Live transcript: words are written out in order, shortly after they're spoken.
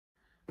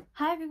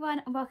Hi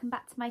everyone and welcome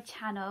back to my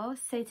channel.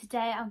 So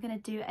today I'm going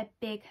to do a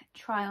big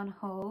try on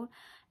haul.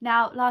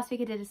 Now last week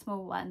I did a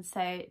small one,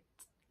 so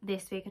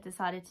this week I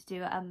decided to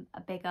do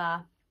a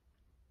bigger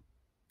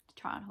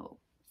try on haul.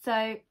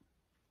 So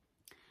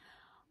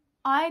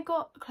I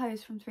got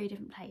clothes from 3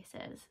 different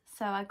places.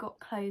 So I got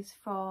clothes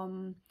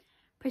from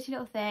Pretty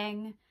Little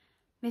Thing,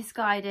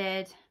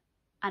 MISSGUIDED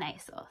and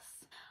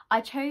ASOS.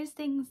 I chose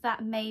things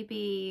that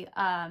maybe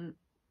are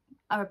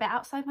a bit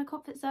outside my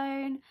comfort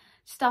zone,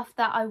 stuff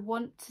that I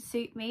want to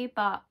suit me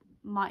but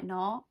might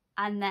not,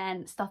 and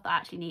then stuff that I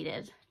actually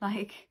needed.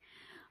 Like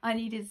I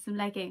needed some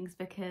leggings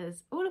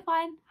because all of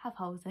mine have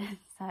holes in,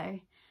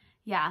 so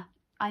yeah,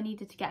 I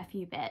needed to get a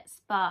few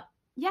bits. But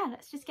yeah,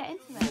 let's just get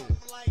into it.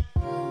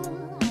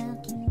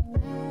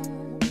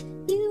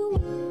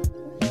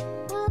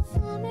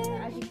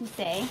 As you can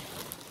see,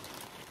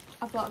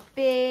 I've got a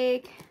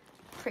big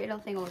Pretty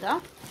Little Thing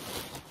order,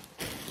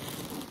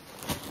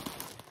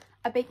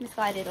 a big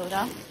MISSGUIDED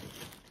order.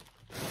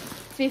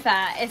 To be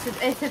fair,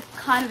 it's a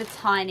kind of a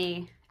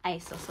tiny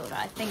ASOS order.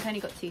 I think I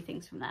only got 2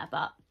 things from there,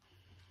 but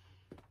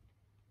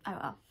oh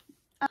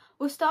well.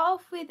 We'll start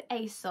off with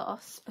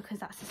ASOS because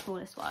that's the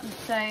smallest one.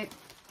 So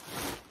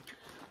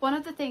one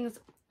of the things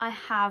I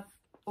have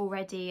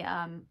already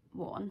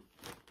worn.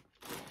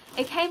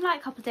 It came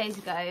like a couple of days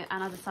ago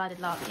and I decided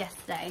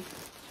yesterday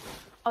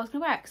I was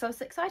going to wear it because I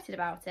was excited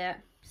about it.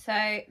 So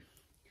I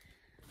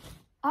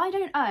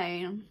don't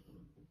own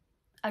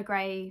a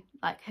grey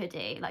like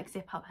hoodie, like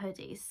zip up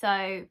hoodie,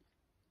 so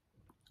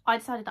I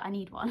decided that I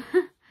need one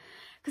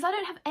because I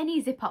don't have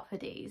any zip up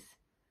hoodies.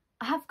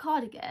 I have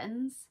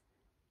cardigans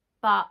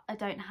but I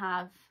don't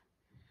have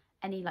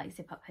any like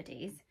zip up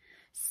hoodies,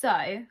 so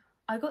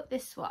I got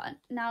this one.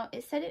 Now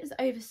it said it was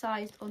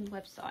oversized on the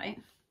website.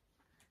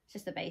 It's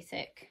just a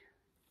basic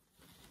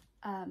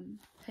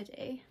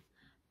hoodie,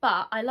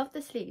 but I love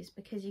the sleeves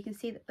because you can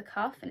see that the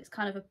cuff and it's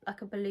kind of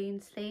like a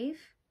balloon sleeve.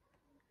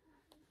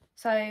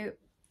 So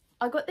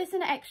I got this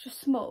in an extra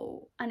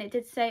small and it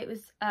did say it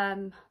was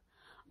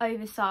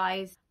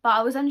oversized, but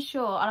I was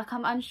unsure. Like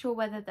I'm unsure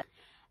whether the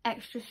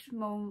extra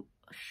small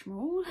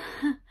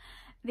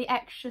the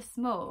extra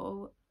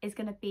small is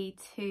going to be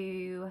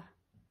too,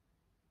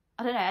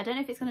 I don't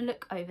know if it's going to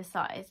look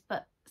oversized,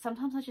 but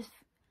sometimes I just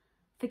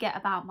forget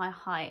about my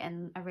height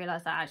and I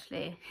realise that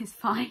actually it's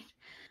fine.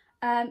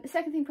 The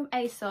second thing from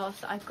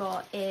ASOS that I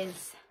got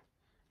is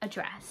a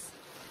dress.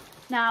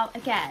 Now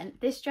again,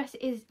 this dress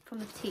is from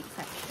the petite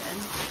section.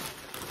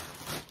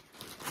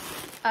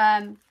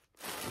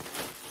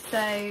 So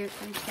let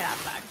me just get out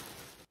the bag.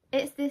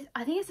 It's this,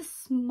 I think it's a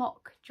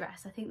smock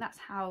dress. I think that's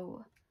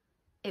how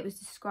it was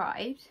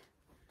described.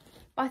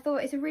 But I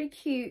thought it's a really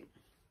cute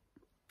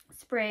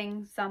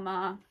spring,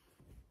 summer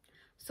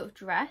sort of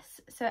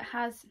dress. So it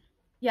has,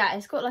 yeah,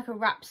 it's got like a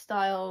wrap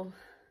style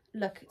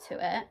look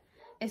to it.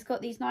 It's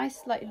got these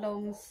nice like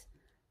long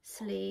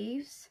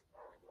sleeves.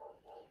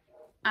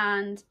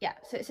 And yeah,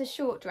 so it's a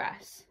short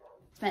dress.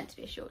 It's meant to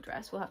be a short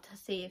dress. We'll have to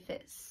see if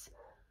it's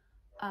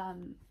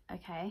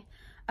okay.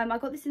 I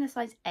got this in a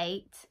size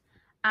 8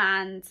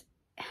 and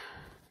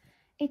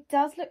it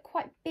does look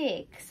quite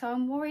big, so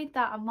I'm worried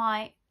that I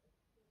might,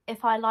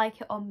 if I like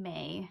it on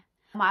me,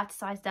 I might have to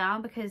size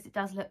down because it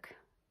does look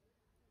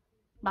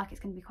like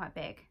it's going to be quite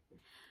big.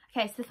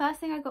 Okay, so the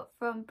first thing I got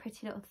from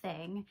Pretty Little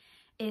Thing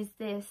is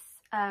this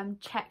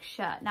check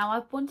shirt. Now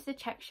I've wanted a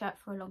check shirt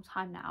for a long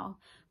time now,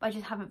 but I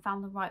just haven't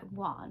found the right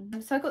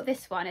one. So I got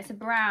this one. It's a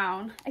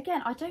brown.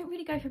 Again, I don't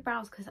really go for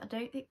browns because I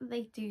don't think that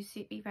they do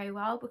suit me very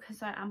well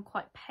because I am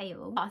quite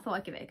pale. But I thought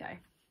I'd give it a go.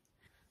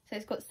 So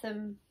it's got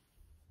some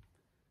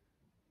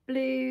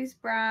blues,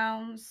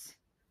 browns,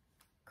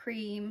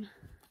 cream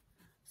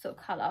sort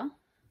of colour.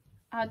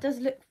 It does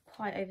look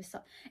quite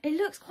oversized. It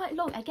looks quite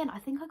long. Again, I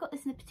think I got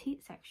this in a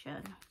petite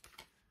section.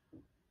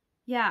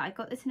 Yeah, I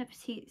got this in a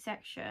petite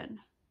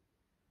section.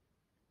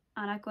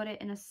 And I got it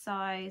in a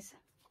size,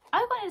 I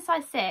got it in a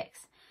size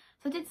 6,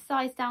 so I did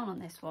size down on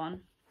this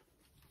one.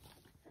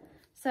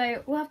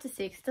 So we'll have to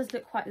see because it does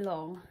look quite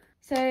long.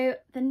 So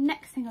the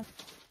next thing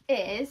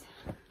is,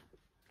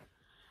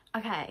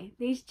 okay,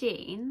 these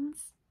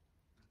jeans.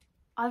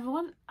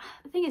 The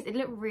thing is, it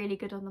looked really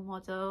good on the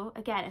model.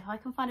 Again, if I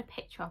can find a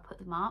picture, I'll put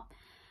them up.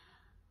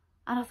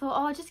 And I thought,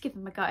 oh, I'll just give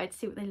them a go to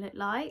see what they look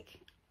like.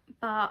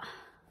 But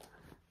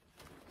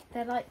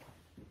they're like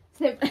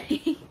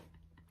simply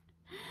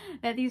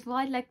they're these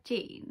wide leg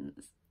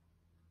jeans,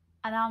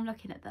 and I'm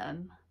looking at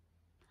them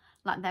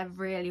like they're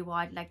really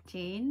wide leg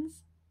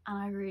jeans, and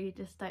I really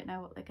just don't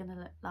know what they're gonna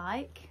look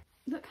like.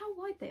 Look how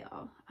wide they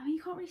are. I mean,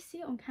 you can't really see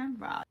it on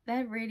camera.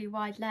 They're really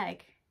wide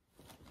leg.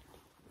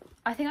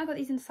 I think I got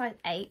these in size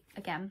 8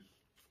 again.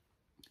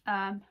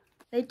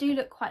 They do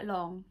look quite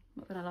long,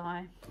 not gonna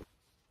lie.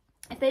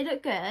 If they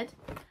look good,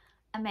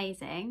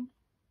 amazing.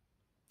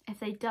 If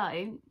they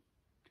don't,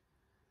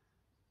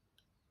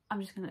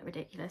 I'm just gonna look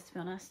ridiculous, to be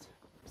honest.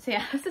 So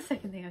yeah, that's the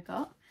second thing I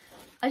got.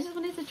 I just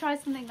wanted to try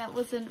something that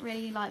wasn't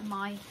really like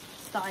my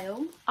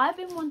style. I've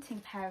been wanting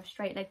a pair of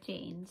straight leg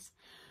jeans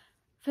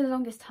for the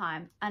longest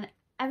time, and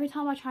every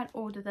time I try and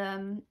order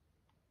them,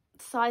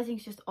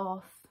 sizing's just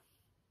off.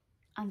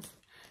 And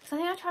so I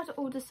think I tried to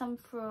order some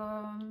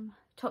from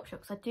Topshop,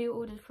 because I do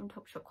order from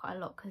Topshop quite a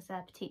lot because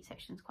their petite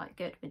section is quite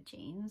good with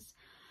jeans.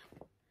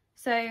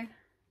 So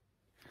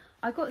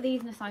I got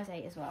these in a size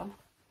 8 as well.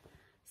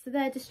 So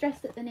they're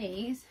distressed at the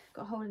knees,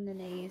 got a hole in the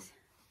knees,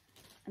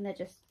 and they're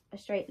just a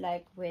straight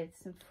leg with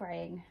some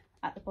fraying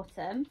at the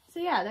bottom. So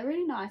yeah, they're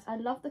really nice. I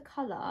love the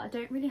colour. I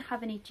don't really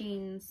have any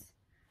jeans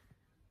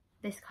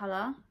this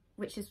colour,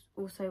 which is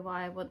also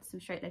why I want some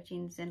straight leg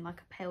jeans in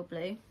like a pale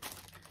blue.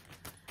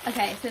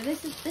 Okay, so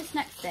this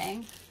next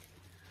thing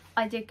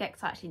I did get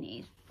because I actually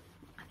need.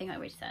 I think I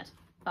already said,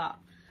 but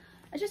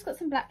I just got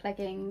some black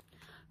leggings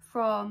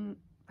from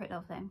Pretty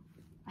Little Thing,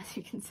 as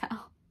you can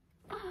tell.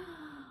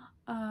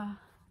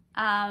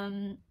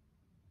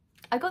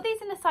 I got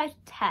these in a size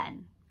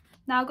 10.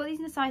 Now I got these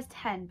in a size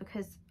 10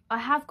 because I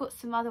have got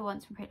some other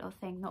ones from Pretty Little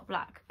Thing, not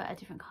black, but a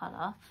different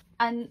colour.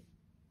 And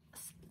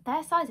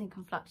their sizing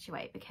can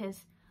fluctuate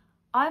because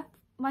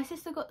my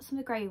sister got some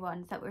of the grey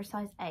ones that were a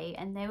size 8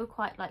 and they were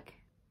quite like,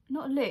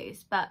 not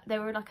loose, but they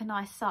were like a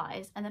nice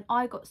size. And then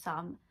I got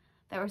some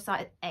that were a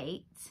size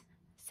 8,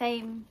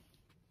 same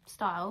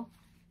style,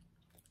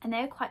 and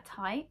they're quite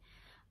tight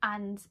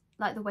and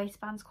like the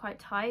waistband's quite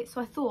tight.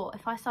 So I thought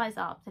if I size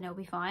up then it'll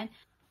be fine.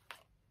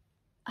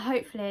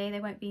 Hopefully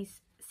they won't be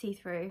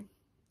see-through,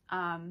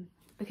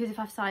 because if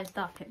I've sized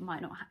up it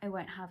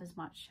won't have as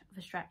much of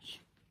a stretch.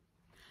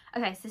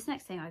 Okay, so this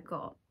next thing I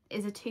got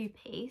is a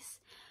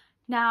 2-piece.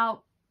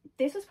 Now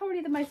this was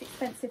probably the most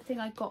expensive thing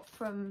I got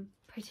from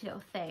Pretty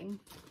Little Thing,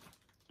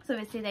 so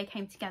obviously they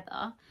came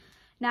together.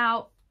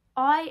 Now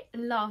I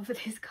love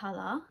this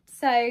colour.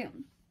 So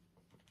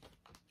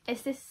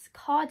it's this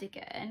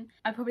cardigan.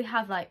 I probably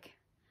have like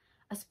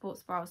a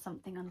sports bra or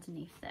something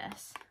underneath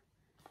this,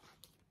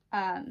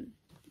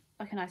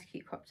 like a nice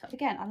cute crop top.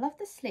 Again, I love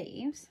the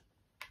sleeves.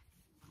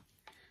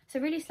 It's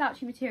a really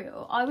slouchy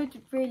material. I would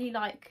really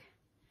like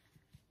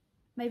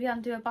maybe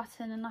undo a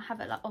button and I have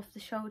it like off the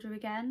shoulder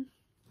again.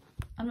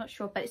 I'm not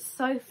sure, but it's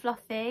so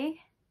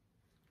fluffy.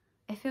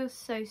 It feels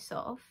so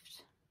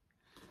soft.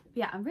 But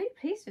yeah, I'm really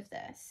pleased with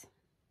this.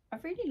 I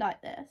really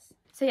like this.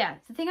 So yeah,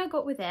 the thing I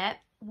got with it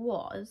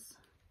was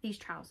these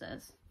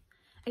trousers.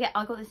 Again,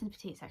 I got this in the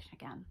petite section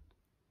again.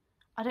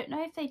 I don't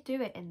know if they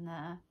do it in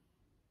the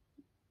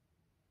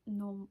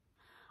normal.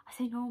 I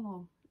say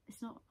normal.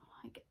 It's not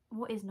like,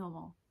 what is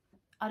normal?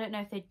 I don't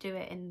know if they do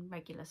it in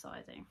regular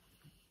sizing.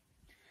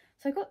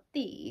 So I got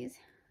these.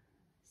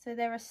 So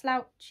they're a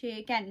slouchy,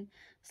 again,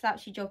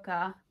 slouchy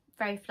jogger,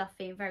 very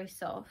fluffy, very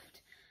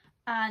soft.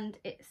 And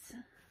it's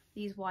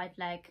these wide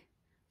leg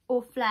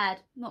or flared,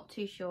 not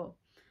too sure,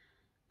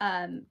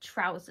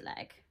 trouser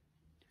leg.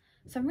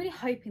 So I'm really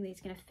hoping these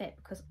are going to fit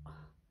because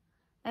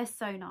they're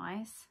so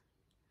nice.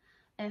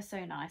 They're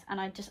so nice. And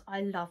I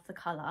love the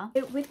colour.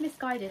 With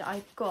MISSGUIDED,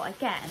 I got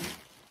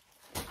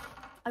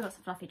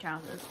some fluffy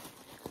trousers.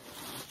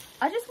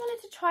 I just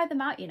wanted to try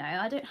them out, you know.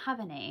 I don't have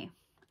any.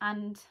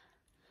 And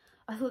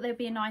I thought they'd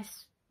be a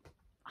nice,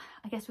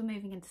 I guess we're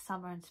moving into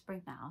summer and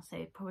spring now, so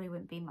it probably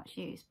wouldn't be much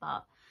use.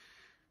 But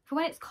for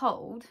when it's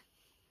cold,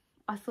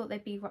 I thought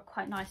they'd be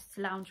quite nice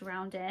to lounge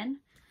around in.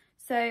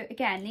 So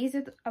again, these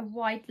are a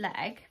wide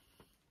leg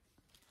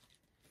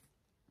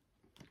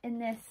in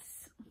this,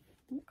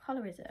 what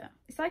colour is it?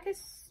 It's like a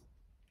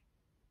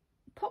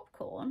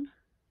popcorn.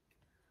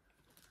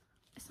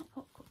 It's not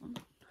popcorn.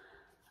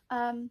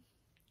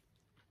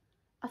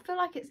 I feel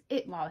like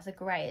well, it's a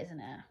grey, isn't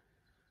it?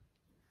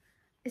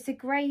 It's a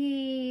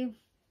grey,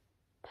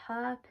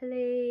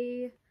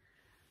 purpley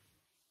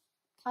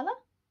colour,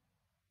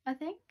 I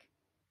think.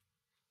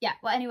 Yeah,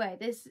 well anyway,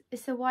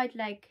 it's a wide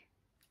leg.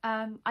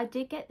 I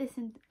did get this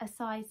in a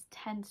size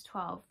 10 to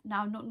 12.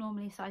 Now, not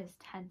normally sizes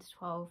 10 to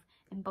 12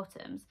 in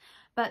bottoms,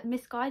 but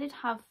MISSGUIDED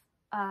have,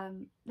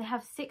 they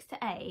have 6 to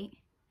 8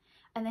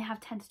 and they have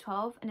 10 to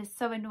 12, and it's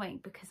so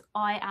annoying because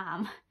I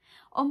am,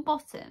 on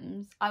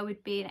bottoms, I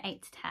would be an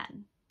 8 to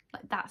 10.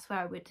 Like, that's where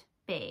I would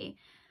be.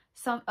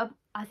 Some,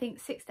 I think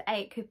 6 to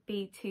 8 could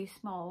be too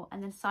small,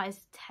 and then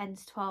size 10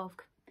 to 12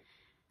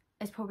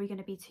 is probably going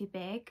to be too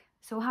big.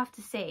 So we'll have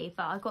to see,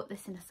 but I got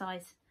this in a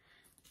size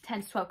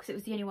 10 to 12 because it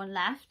was the only one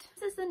left.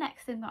 This is the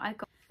next thing that I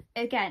got.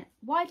 Again,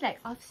 wide leg.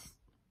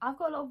 I've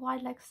got a lot of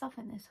wide leg stuff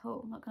in this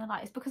haul, I'm not going to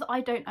lie. It's because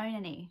I don't own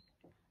any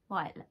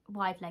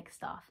wide leg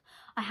stuff.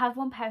 I have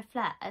one pair of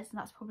flares, and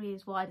that's probably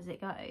as wide as it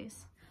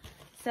goes.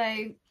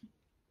 So,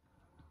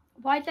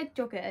 wide leg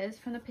joggers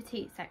from the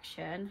petite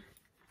section.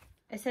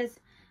 It says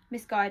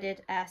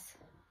MISSGUIDED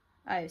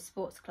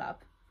Sports Club.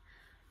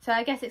 So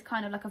I guess it's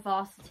kind of like a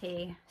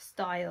varsity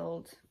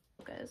styled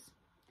joggers.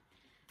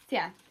 So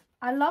yeah,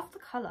 I love the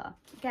colour.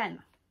 Again,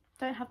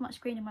 don't have much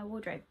green in my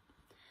wardrobe.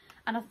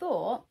 And I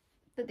thought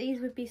that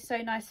these would be so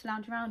nice to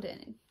lounge around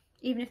in.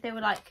 Even if they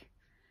were like,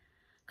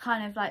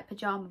 kind of like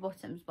pyjama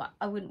bottoms, but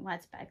I wouldn't wear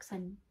to bed because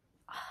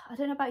I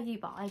don't know about you,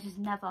 but I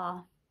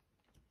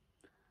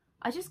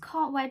just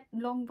can't wear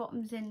long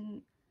bottoms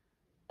in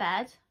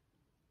bed.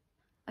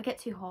 I get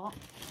too hot.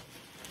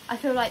 I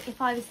feel like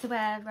if I was to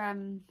wear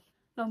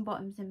long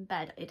bottoms in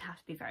bed, it'd have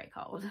to be very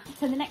cold.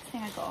 So the next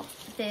thing I got,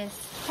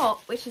 this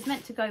top, which is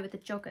meant to go with the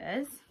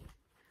joggers.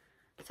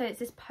 So it's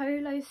this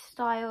polo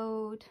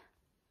styled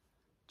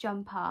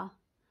jumper.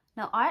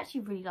 Now I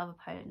actually really love a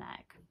polo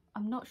neck.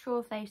 I'm not sure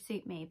if they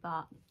suit me,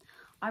 but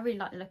I really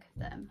like the look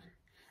of them.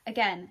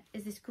 Again,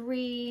 is this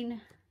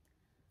green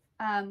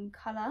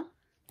colour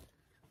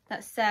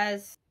that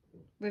says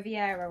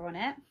Riviera on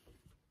it.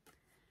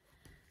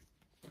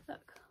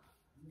 Look,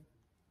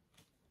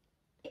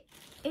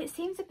 it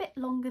seems a bit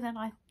longer than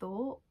I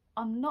thought.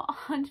 I'm not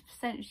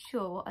 100%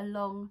 sure what a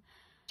long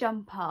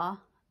jumper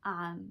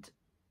and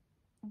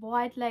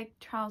wide leg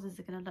trousers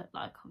are going to look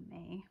like on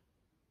me,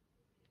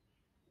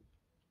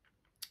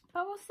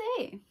 but we'll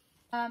see.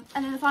 And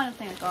then the final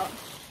thing I got.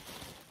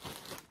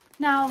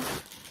 Now,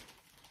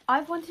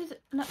 I've wanted,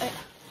 no,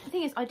 the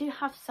thing is I do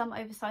have some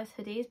oversized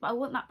hoodies, but I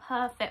want that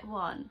perfect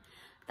one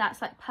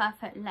that's like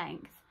perfect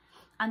length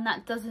and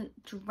that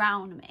doesn't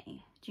drown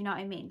me. Do you know what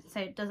I mean? So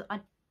it does,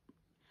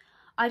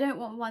 I don't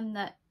want one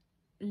that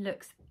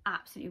looks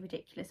absolutely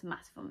ridiculous and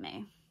massive on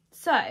me.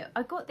 So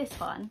I got this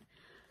one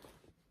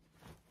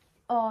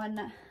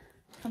on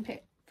from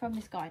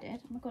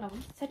MISSGUIDED. Oh my god, I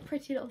said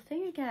pretty little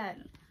thing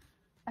again.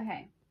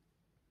 Okay,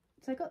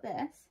 so I got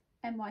this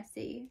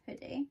NYC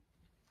hoodie.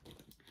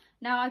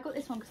 Now I got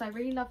this one because I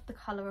really love the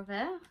colour of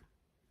it.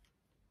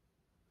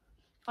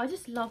 I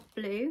just love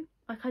blue.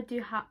 Like I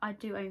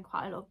do own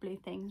quite a lot of blue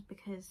things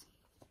because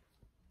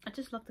I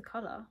just love the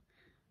colour.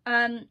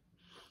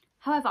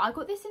 However, I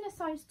got this in a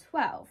size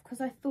 12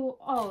 because I thought,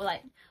 oh,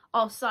 like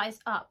I'll size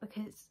up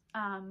because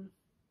I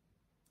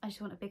just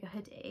want a bigger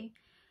hoodie.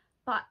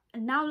 But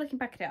now looking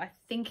back at it, I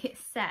think it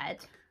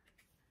said,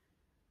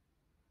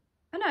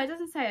 oh no, it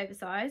doesn't say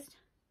oversized.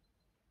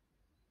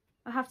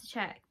 I'll have to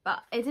check,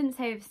 but it didn't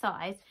say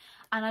oversized.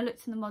 And I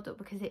looked in the model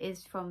because it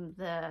is from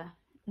the,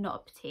 not a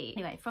petite,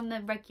 anyway, from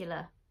the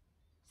regular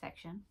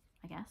section,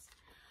 I guess.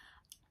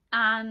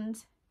 And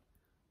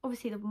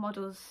obviously the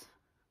model's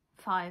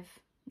 5'9"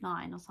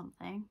 or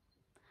something,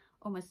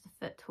 almost a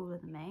foot taller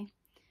than me.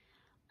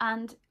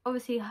 And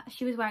obviously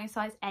she was wearing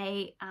size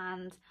 8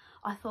 and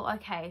I thought,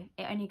 okay,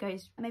 it only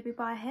goes maybe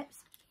by her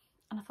hips.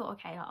 And I thought,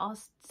 okay, I'll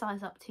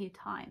size up 2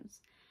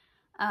 times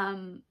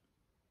and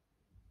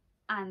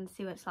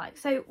see what it's like.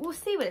 So we'll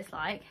see what it's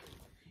like.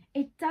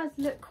 It does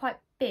look quite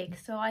big,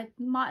 so I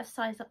might have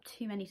sized up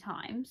too many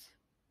times,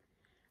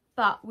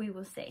 but we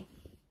will see.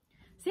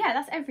 So yeah,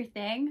 that's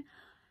everything.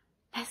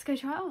 Let's go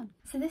try it on.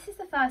 So this is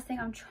the first thing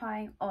I'm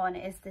trying on,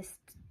 is this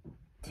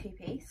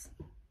 2-piece.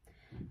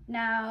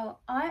 Now,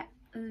 I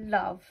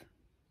love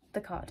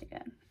the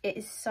cardigan. It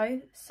is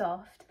so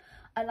soft.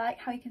 I like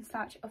how you can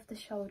slouch it off the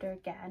shoulder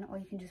again, or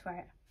you can just wear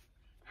it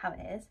how it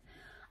is.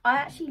 I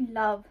actually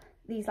love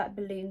these like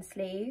balloon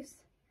sleeves.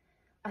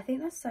 I think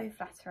they're so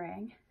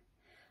flattering.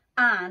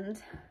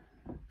 And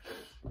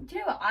do you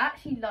know what? I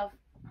actually love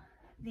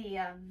the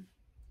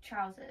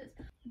trousers.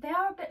 They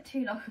are a bit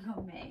too long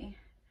on me.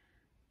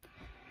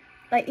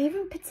 Like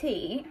even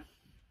petite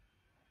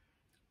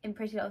in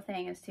Pretty Little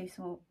Thing is too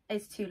small,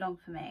 is too long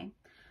for me.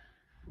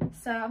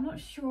 So I'm not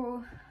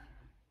sure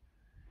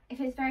if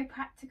it's very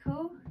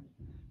practical.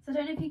 So I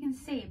don't know if you can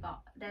see,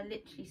 but they're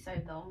literally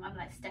so long. I'm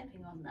like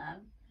stepping on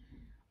them.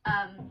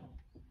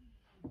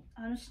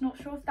 I'm just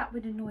not sure if that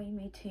would annoy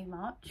me too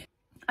much.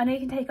 I know you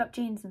can take up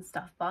jeans and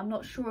stuff, but I'm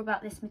not sure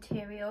about this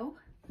material.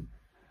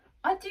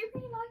 I do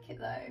really like it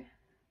though.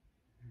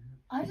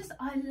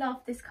 I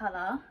love this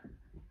colour.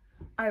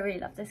 I really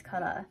love this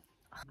colour.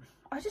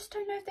 I just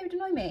don't know if they would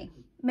annoy me.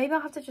 Maybe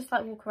I'll have to just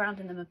like walk around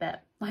in them a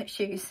bit, like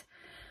shoes,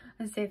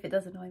 and see if it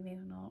does annoy me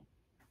or not.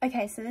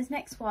 Okay, so this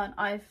next one,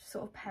 I've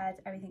sort of paired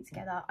everything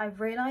together.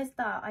 I've realised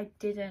that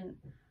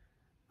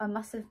I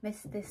must have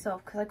missed this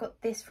off because I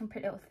got this from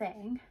Pretty Little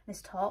Thing,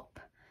 this top.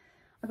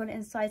 I got it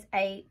in size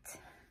 8.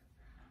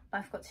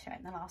 I forgot to show it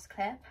in the last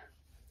clip.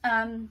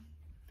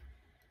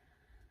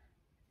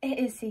 It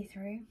is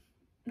see-through,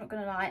 not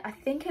gonna lie. I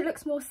think it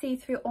looks more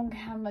see-through on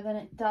camera than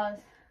it does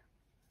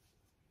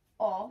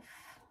off.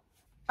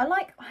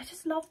 I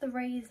just love the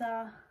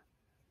razor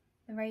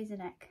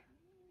neck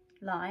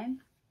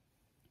line.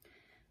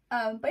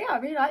 But yeah, I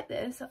really like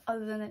this,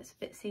 other than it's a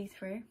bit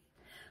see-through.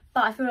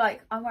 But I feel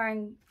like I'm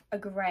wearing a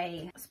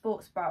grey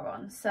sports bra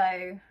on, so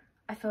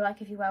I feel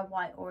like if you wear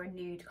white or a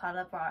nude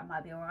colour bra, it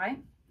might be alright.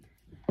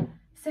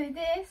 So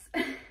this,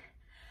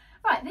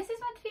 right, this is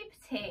meant to be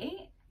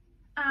petite,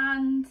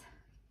 and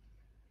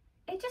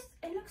it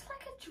looks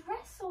like a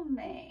dress on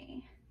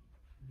me.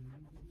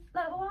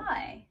 Like,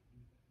 why?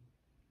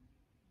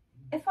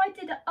 If I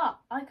did it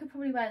up, I could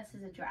probably wear this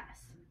as a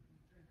dress.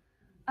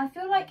 I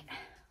feel like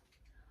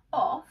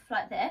off,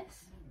 like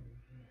this,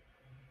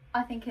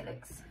 I think it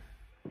looks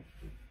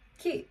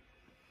cute.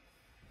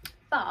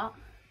 But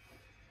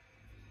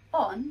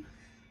on,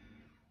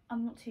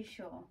 I'm not too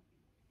sure.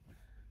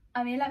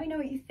 I mean, let me know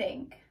what you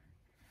think.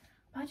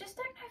 But I just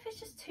don't know if it's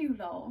just too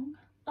long.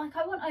 Like,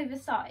 I want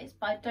oversized,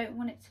 but I don't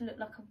want it to look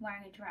like I'm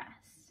wearing a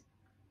dress.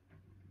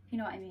 You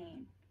know what I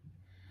mean?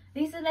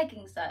 These are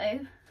leggings though.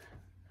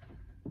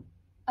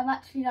 I'm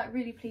actually like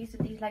really pleased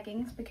with these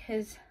leggings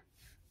because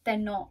they're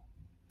not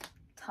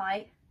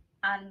tight,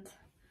 and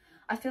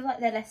I feel like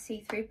they're less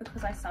see-through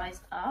because I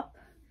sized up.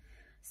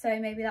 So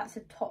maybe that's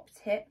a top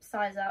tip,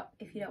 size up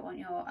if you don't want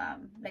your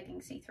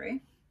leggings see-through.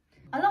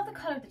 I love the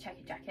colour of the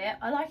checkered jacket.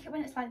 I like it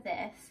when it's like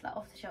this, like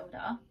off the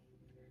shoulder.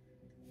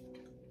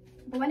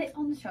 But when it's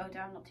on the shoulder,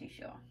 I'm not too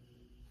sure.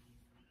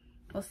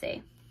 We'll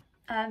see.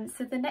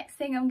 So the next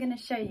thing I'm going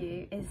to show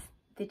you is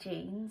the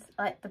jeans,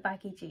 like the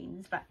baggy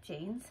jeans, black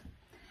jeans.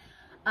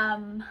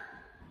 I'm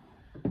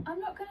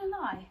not going to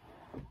lie.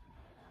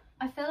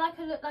 I feel like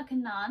I look like a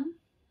nun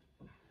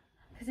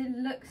because it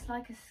looks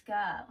like a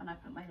skirt when I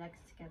put my legs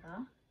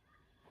together.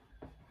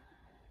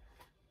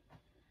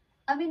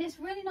 I mean, it's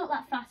really not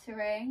that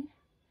flattering,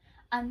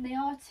 and they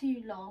are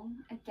too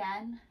long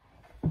again,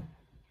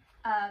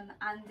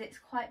 and it's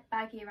quite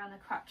baggy around the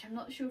crotch. I'm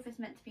not sure if it's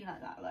meant to be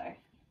like that though.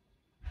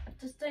 I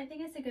just don't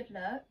think it's a good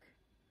look.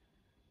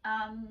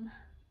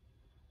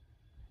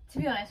 To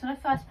be honest, when I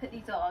first put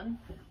these on,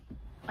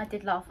 I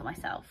did laugh at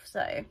myself,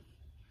 so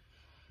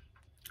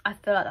I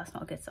feel like that's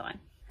not a good sign.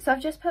 So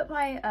I've just put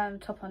my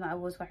top on that I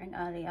was wearing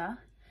earlier,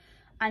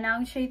 and now I'm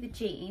going to show you the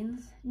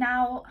jeans.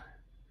 Now,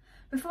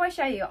 before I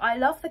show you, I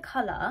love the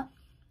colour.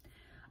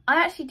 I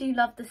actually do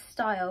love the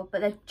style,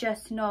 but they're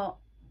just not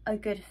a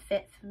good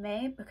fit for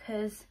me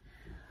because,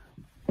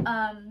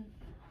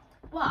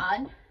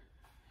 one,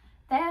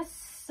 they're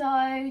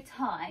so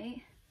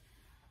tight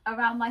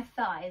around my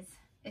thighs.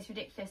 It's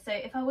ridiculous. So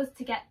if I was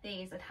to get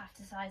these, I'd have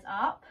to size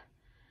up.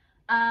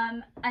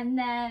 And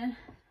then,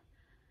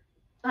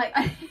 like,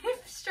 I've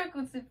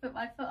struggled to put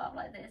my foot up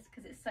like this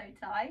because it's so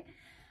tight.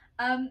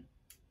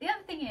 The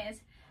other thing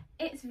is,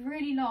 it's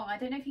really long. I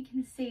don't know if you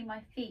can see my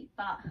feet,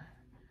 but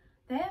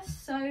they're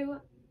so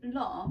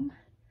long.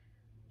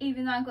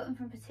 Even though I got them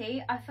from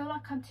petite, I feel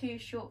like I'm too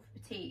short for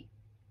petite,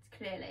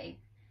 clearly.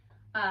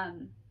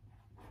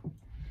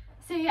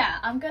 So yeah,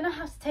 I'm gonna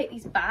have to take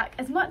these back.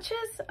 As much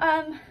as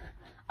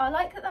I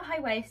like that they're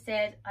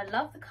high-waisted, I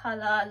love the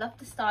colour, I love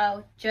the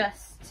style,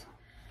 just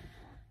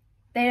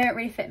they don't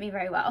really fit me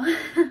very well.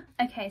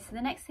 Okay, so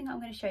the next thing I'm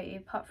going to show you,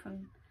 apart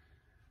from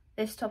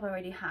this top I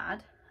already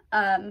had,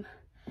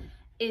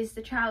 is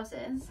the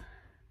trousers.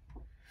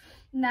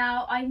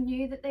 Now, I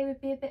knew that they would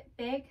be a bit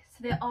big,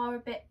 so they are a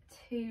bit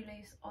too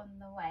loose on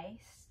the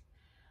waist.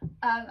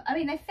 I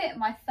mean, they fit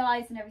my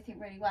thighs and everything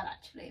really well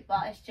actually,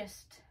 but it's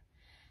just,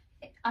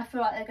 I feel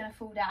like they're going to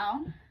fall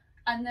down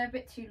and they're a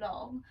bit too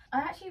long. I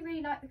actually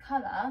really like the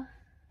colour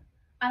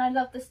and I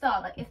love the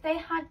style. Like, if they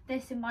had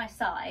this in my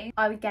size,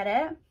 I would get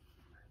it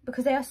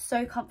because they are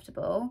so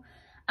comfortable,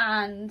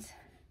 and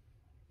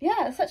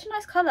yeah, it's such a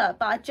nice colour,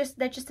 but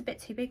they're just a bit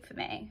too big for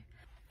me.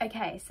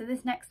 Okay, so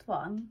this next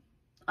one,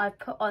 I've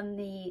put on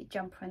the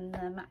jumper and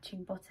the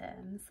matching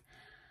bottoms.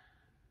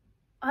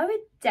 I would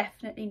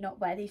definitely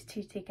not wear these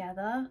two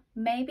together.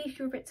 Maybe if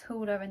you're a bit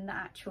taller and the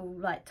actual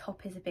like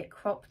top is a bit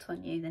cropped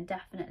on you, then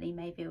definitely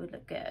maybe it would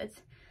look good.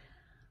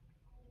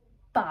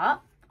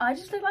 But I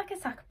just look like a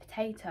sack of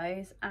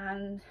potatoes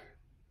and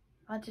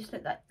I just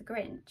look like the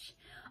Grinch.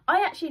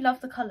 I actually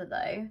love the colour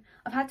though.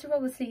 I've had to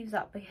roll the sleeves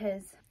up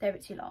because they're a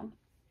bit too long.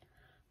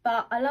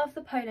 But I love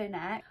the polo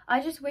neck.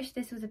 I just wish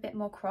this was a bit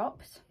more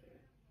cropped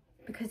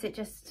because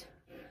it's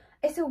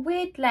a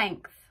weird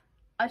length.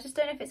 I just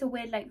don't know if it's a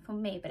weird length for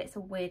me, but it's a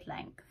weird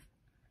length.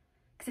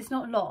 Because it's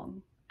not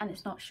long and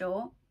it's not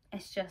short.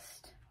 It's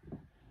just,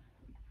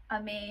 I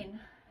mean,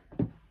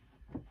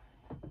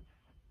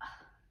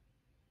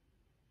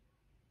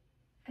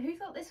 who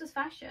thought this was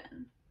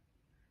fashion?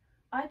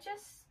 I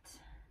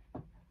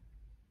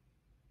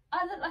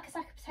look like a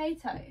sack of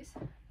potatoes.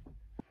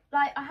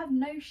 Like, I have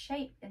no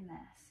shape in this.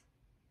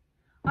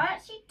 I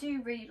actually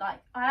really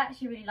like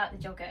the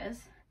joggers.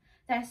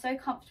 They're so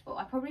comfortable.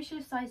 I probably should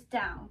have sized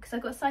down because I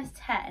got a size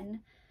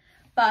 10,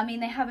 but I mean,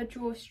 they have a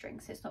drawstring,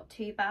 so it's not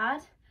too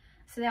bad.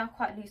 So they are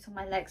quite loose on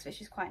my legs,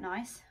 which is quite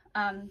nice.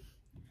 I'm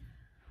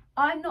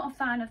not a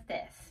fan of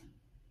this.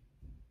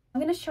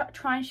 I'm going to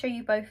try and show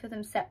you both of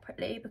them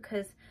separately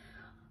because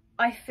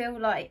I feel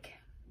like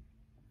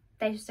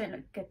they just don't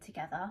look good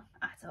together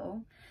at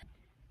all.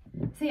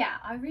 So yeah,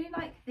 I really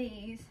like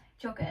these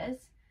joggers.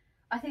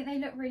 I think they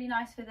look really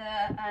nice with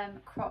a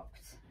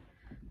cropped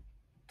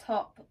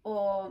top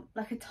or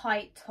like a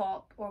tight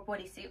top or a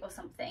bodysuit or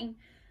something,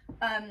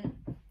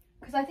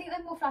 because I think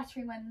they're more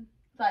flattering when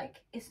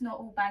like it's not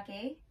all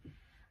baggy.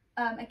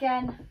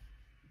 Again,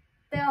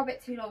 they are a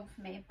bit too long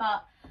for me,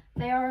 but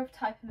they are a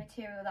type of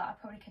material that I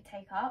probably could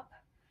take up.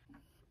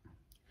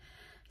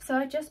 So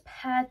I just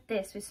paired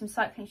this with some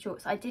cycling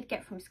shorts I did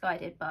get from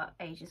MISSGUIDED but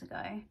ages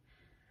ago.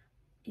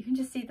 You can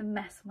just see the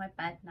mess on my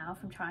bed now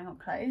from trying on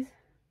clothes,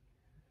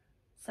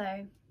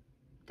 so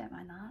don't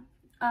mind that.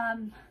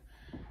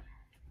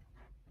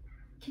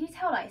 Can you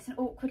tell, like, it's an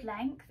awkward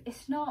length?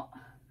 It's not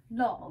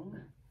long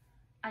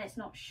and it's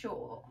not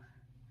short.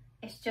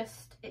 It's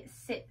just, it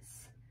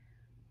sits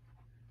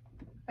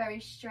very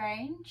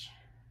strange.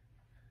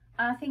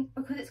 And I think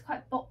because it's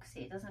quite boxy,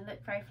 it doesn't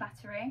look very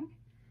flattering.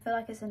 I feel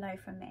like it's a no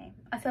from me.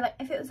 I feel like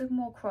if it was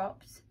more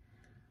cropped.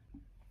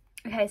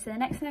 Okay, so the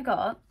next thing I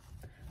got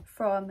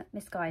from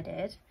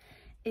MISSGUIDED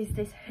is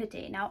this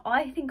hoodie. Now,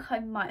 I think I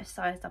might have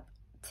sized up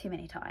too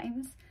many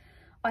times.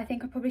 I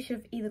think I probably should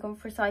have either gone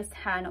for a size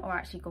 10 or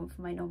actually gone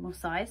for my normal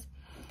size,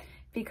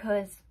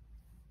 because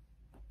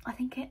I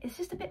think it's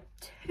just a bit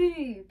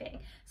too big.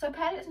 So I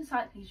paired it with some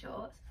cycling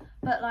shorts,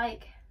 but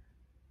like,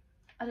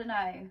 I don't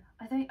know,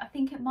 I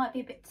think it might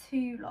be a bit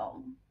too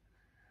long.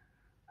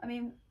 I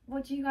mean,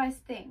 what do you guys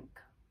think?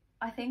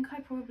 I think I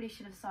probably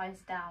should have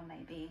sized down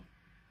maybe,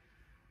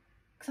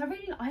 because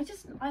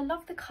I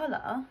love the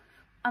colour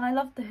and I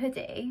love the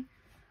hoodie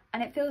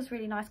and it feels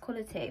really nice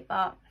quality,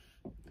 but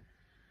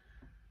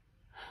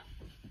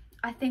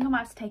I think I might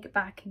have to take it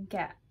back and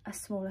get a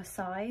smaller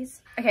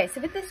size. Okay,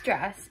 so with this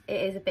dress,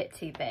 it is a bit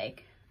too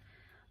big.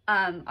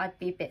 I'd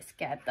be a bit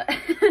scared that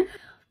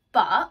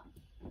but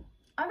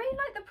I really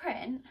like the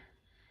print.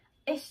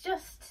 It's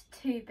just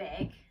too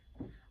big,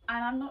 and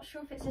I'm not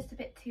sure if it's just a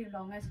bit too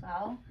long as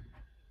well.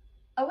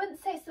 I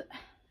wouldn't say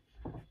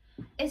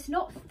it's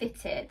not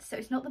fitted, so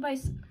it's not the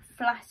most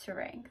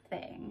flattering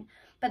thing,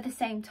 but at the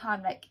same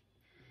time, like,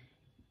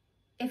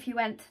 if you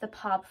went to the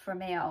pub for a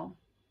meal,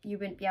 you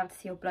wouldn't be able to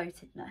see your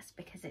bloatedness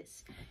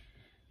because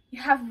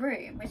you have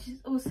room, which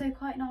is also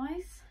quite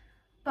nice.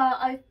 But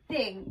I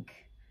think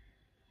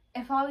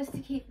if I was to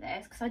keep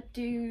this, because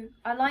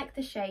I like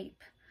the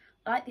shape,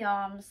 I like the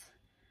arms,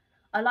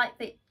 I like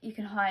that you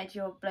can hide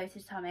your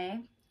bloated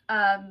tummy.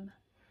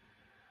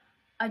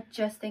 I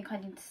just think I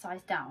need to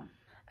size down.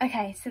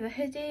 Okay, so the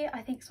hoodie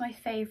I think is my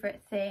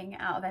favourite thing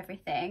out of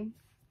everything.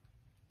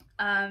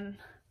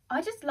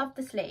 I just love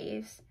the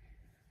sleeves,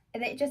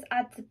 and it just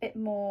adds a bit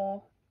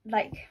more,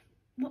 like,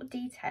 not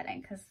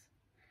detailing,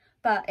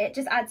 but it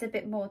just adds a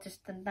bit more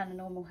just than a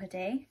normal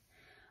hoodie.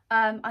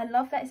 I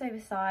love that it's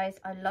oversized.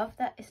 I love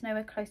that it's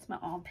nowhere close to my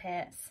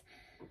armpits.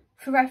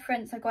 For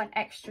reference, I got an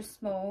extra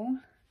small,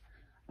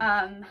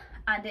 and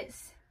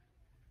it's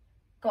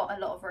got a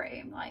lot of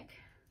room, like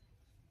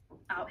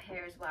out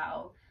here as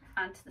well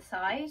and to the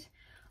side.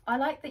 I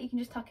like that you can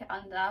just tuck it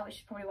under, which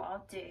is probably what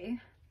I'll do.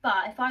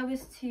 But if I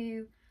was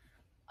to,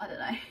 I don't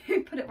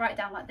know, put it right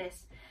down like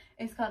this,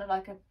 it's kind of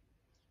like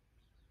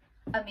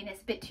I mean,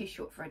 it's a bit too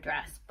short for a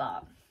dress,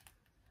 but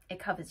it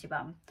covers your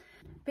bum.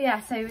 But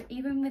yeah, so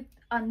even with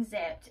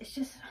unzipped, it's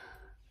just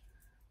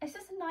a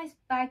nice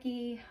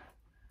baggy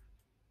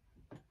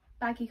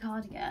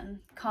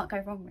cardigan. Can't go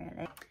wrong,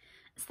 really.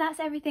 So that's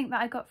everything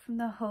that I got from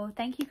the haul.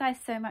 Thank you guys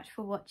so much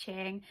for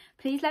watching.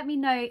 Please let me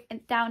know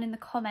down in the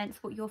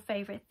comments what your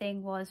favourite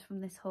thing was from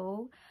this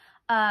haul.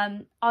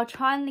 I'll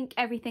try and link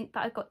everything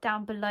that I got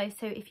down below,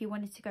 so if you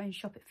wanted to go and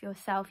shop it for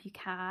yourself, you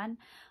can.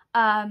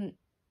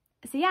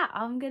 So yeah,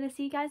 I'm gonna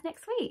see you guys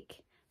next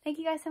week. Thank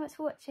you guys so much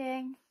for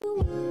watching.